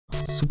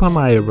Super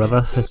Mario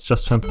Bros. Has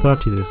just turned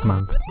 30 this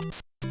month.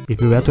 If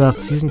you were to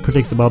ask seasoned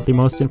critics about the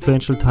most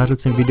influential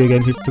titles in video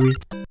game history,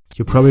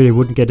 you probably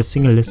wouldn't get a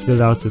single list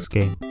without this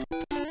game.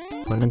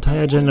 For an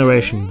entire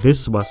generation,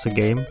 this was a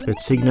game that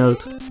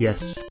signaled,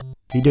 yes,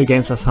 video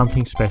games are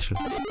something special.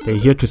 They're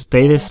here to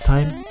stay this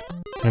time,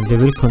 and they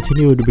will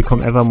continue to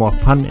become ever more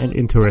fun and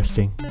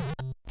interesting.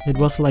 It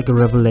was like a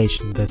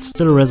revelation that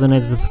still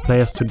resonates with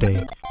players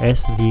today,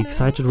 as the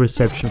excited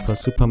reception for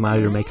Super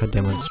Mario Maker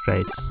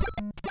demonstrates.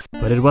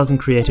 But it wasn't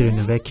created in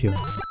a vacuum.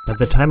 At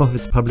the time of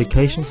its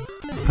publication,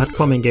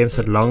 platforming games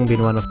had long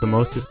been one of the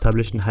most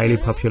established and highly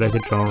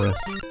populated genres.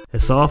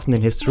 As so often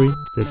in history,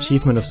 the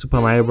achievement of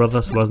Super Mario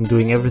Bros. Wasn't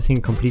doing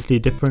everything completely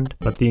different,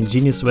 but the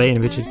ingenious way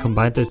in which it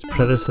combined its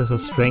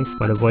predecessor's strength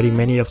while avoiding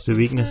many of the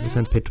weaknesses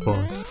and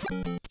pitfalls.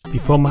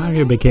 Before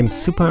Mario became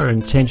super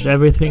and changed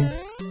everything,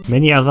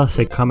 many others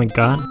had come and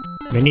gone,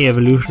 many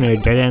evolutionary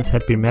dead ends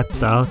had been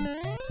mapped out,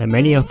 and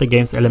many of the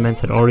game's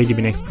elements had already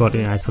been explored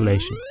in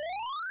isolation.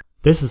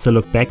 This is a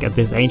look back at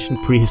this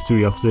ancient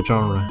prehistory of the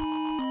genre.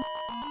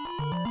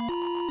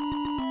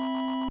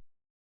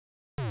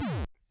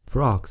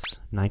 Frogs,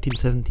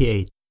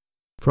 1978.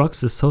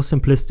 Frogs is so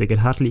simplistic it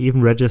hardly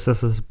even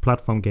registers as a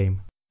platform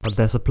game. But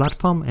there's a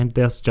platform and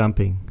there's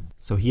jumping.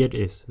 So here it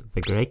is,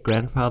 the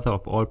great-grandfather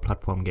of all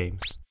platform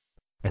games.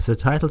 As the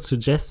title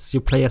suggests, you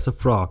play as a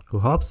frog, who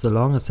hops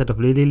along a set of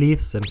lily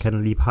leaves and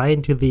can leap high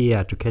into the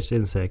air to catch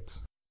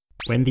insects.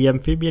 When the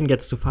amphibian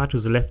gets too far to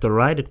the left or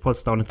right, it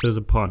falls down into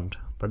the pond,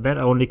 but that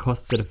only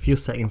costs it a few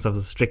seconds of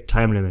the strict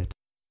time limit.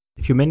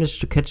 If you manage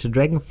to catch a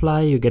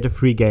dragonfly, you get a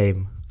free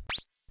game.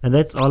 And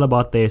that's all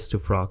about there is to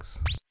frogs.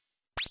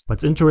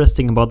 What's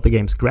interesting about the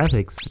game's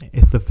graphics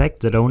is the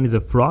fact that only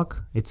the frog,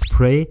 its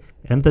prey,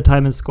 and the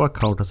time and score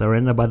counters are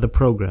rendered by the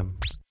program.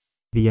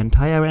 The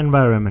entire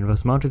environment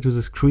was mounted to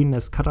the screen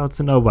as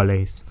cutouts and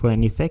overlays, for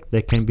an effect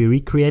that can be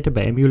recreated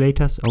by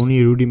emulators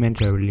only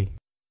rudimentarily.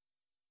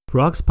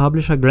 Frog's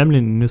publisher Gremlin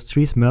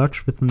Industries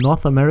merged with the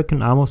North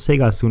American arm of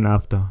Sega soon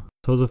after,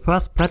 so the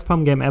first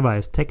platform game ever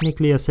is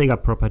technically a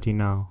Sega property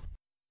now.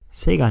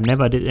 Sega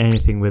never did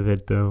anything with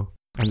it though,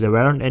 and there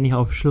weren't any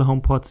official home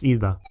ports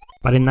either.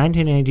 But in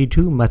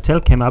 1982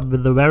 Mattel came up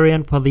with a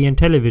variant for the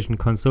Intellivision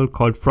console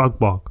called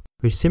Frogbog,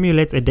 which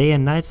simulates a day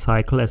and night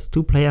cycle as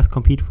two players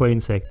compete for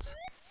insects.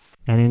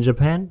 And in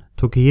Japan,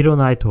 Tokihiro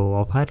Naito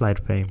of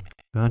Highlight fame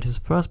earned his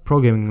first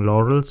programming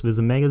laurels with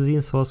a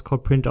magazine source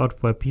code printout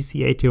for a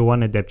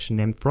PC-801 adaptation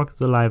named Frog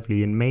the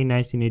Lively in May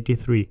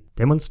 1983,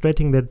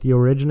 demonstrating that the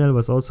original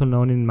was also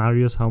known in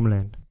Mario's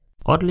homeland.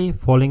 Oddly,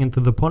 falling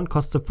into the pond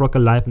costs the frog a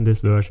life in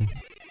this version.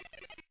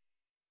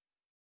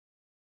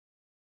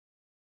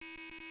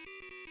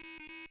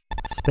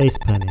 Space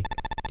Panic,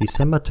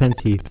 December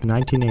 20th,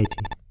 1980.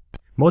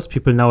 Most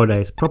people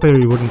nowadays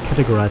probably wouldn't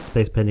categorize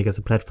Space Panic as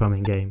a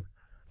platforming game.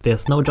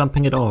 There's no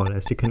jumping at all,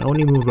 as you can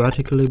only move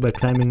vertically by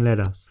climbing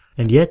ladders.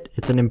 And yet,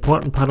 it's an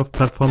important part of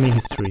platforming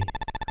history.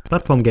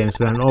 Platform games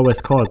weren't always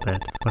called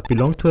that, but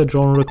belonged to a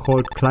genre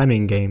called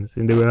climbing games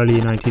in the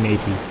early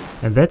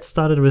 1980s. And that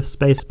started with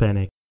Space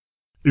Panic.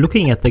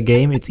 Looking at the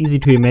game, it's easy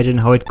to imagine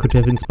how it could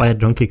have inspired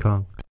Donkey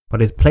Kong.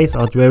 But it plays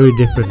out very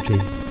differently.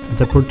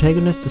 The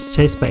protagonist is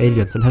chased by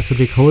aliens and has to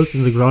dig holes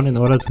in the ground in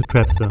order to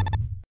trap them.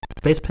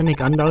 Space Panic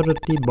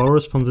undoubtedly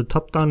borrows from the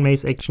top-down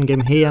maze action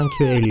game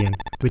Heian-Kyo Alien,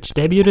 which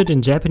debuted in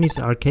Japanese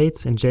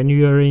arcades in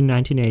January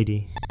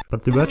 1980.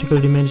 But the vertical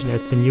dimension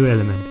adds a new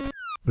element.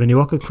 When you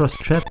walk across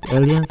trapped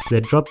aliens, they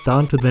drop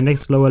down to the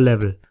next lower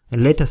level,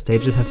 and later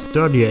stages have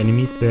sturdier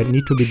enemies that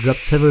need to be dropped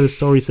several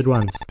stories at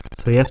once,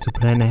 so you have to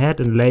plan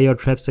ahead and lay your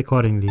traps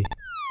accordingly.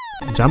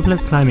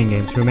 Jumpless climbing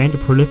games remained a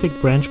prolific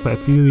branch for a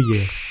few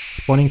years,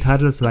 spawning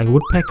titles like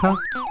Woodpecker,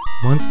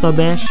 Monster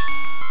Bash,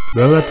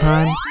 Burger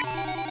Time,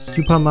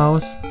 Super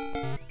Mouse,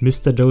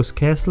 Mr. Doe's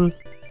Castle,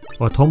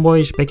 or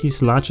tomboyish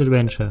Becky's Large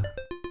Adventure.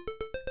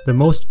 The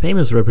most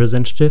famous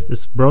representative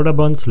is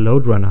Broderbond's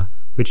Lode Runner,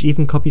 which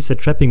even copies the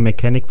trapping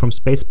mechanic from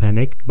Space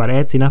Panic, but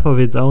adds enough of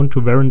its own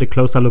to warrant a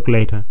closer look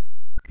later.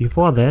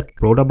 Before that,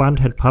 Broderbond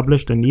had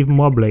published an even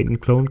more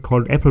blatant clone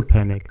called Apple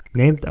Panic,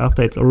 named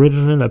after its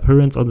original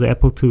appearance on the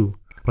Apple II,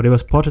 but it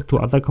was ported to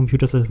other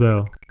computers as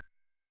well.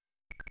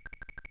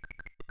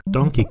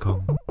 Donkey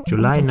Kong,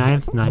 July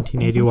 9th,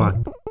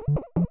 1981.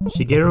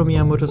 Shigeru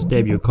Miyamoto's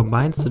debut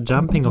combines the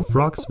jumping of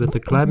frogs with the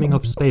climbing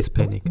of Space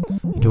Panic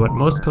into what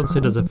most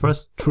consider the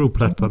first true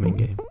platforming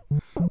game.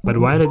 But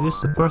while it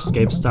is the first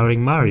game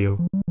starring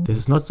Mario, this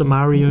is not the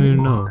Mario you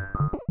know.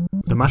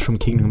 The Mushroom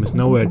Kingdom is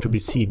nowhere to be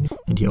seen,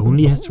 and he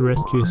only has to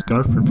rescue his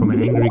girlfriend from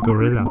an angry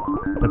gorilla.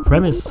 The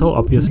premise so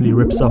obviously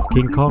rips off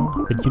King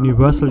Kong that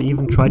Universal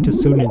even tried to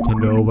sue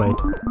Nintendo over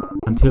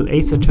it, until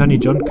Ace Attorney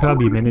John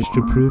Kirby managed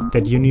to prove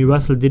that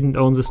Universal didn't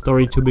own the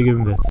story to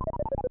begin with.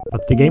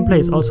 But the gameplay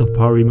is also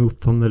far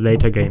removed from the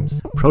later games.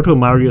 Proto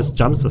Mario's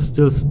jumps are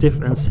still stiff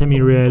and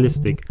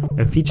semi-realistic,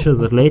 a feature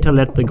that later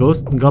led the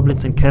Ghosts and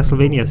Goblins and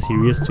Castlevania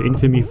series to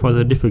infamy for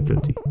their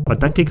difficulty.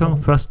 But Donkey Kong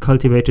first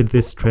cultivated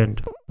this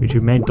trend, which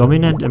remained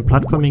dominant in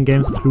platforming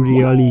games through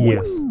the early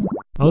years.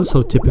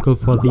 Also typical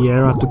for the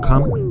era to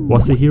come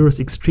was the hero's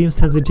extreme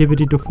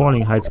sensitivity to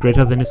falling heights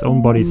greater than his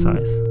own body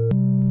size.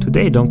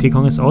 Today Donkey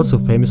Kong is also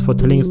famous for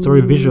telling a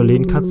story visually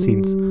in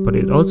cutscenes, but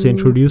it also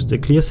introduced a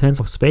clear sense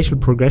of spatial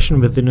progression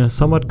within a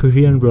somewhat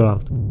coherent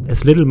world,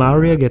 as little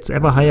Mario gets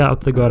ever higher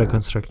up the girder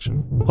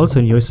construction. Also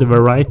new is a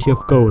variety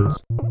of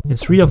goals. In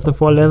 3 of the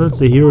 4 levels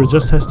the hero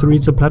just has to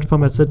reach the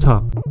platform at the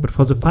top, but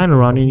for the final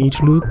run in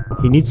each loop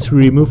he needs to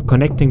remove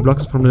connecting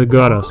blocks from the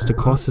girders to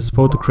cause his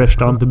foe to crash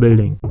down the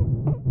building,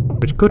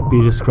 which could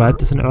be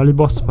described as an early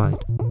boss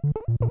fight.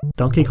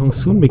 Donkey Kong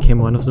soon became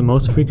one of the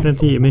most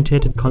frequently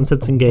imitated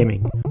concepts in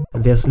gaming,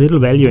 and there's little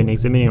value in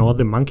examining all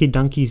the Monkey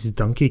Donkeys,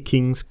 Donkey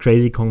Kings,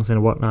 Crazy Kongs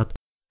and whatnot,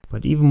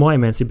 but even more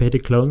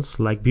emancipated clones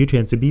like Beauty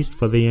and the Beast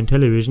for the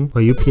Intellivision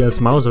or UPL's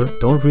Mouser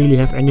don't really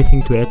have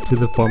anything to add to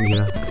the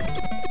formula.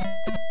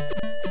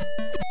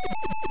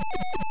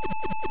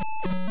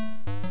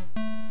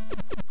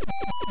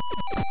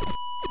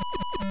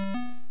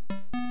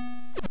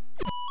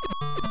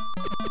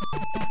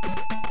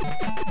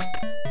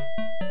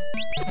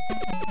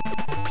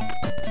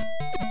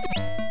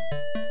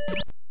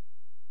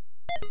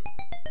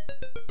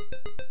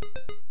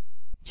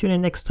 Tune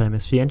in next time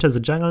as we enter the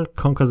jungle,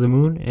 conquer the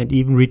moon and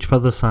even reach for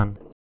the sun.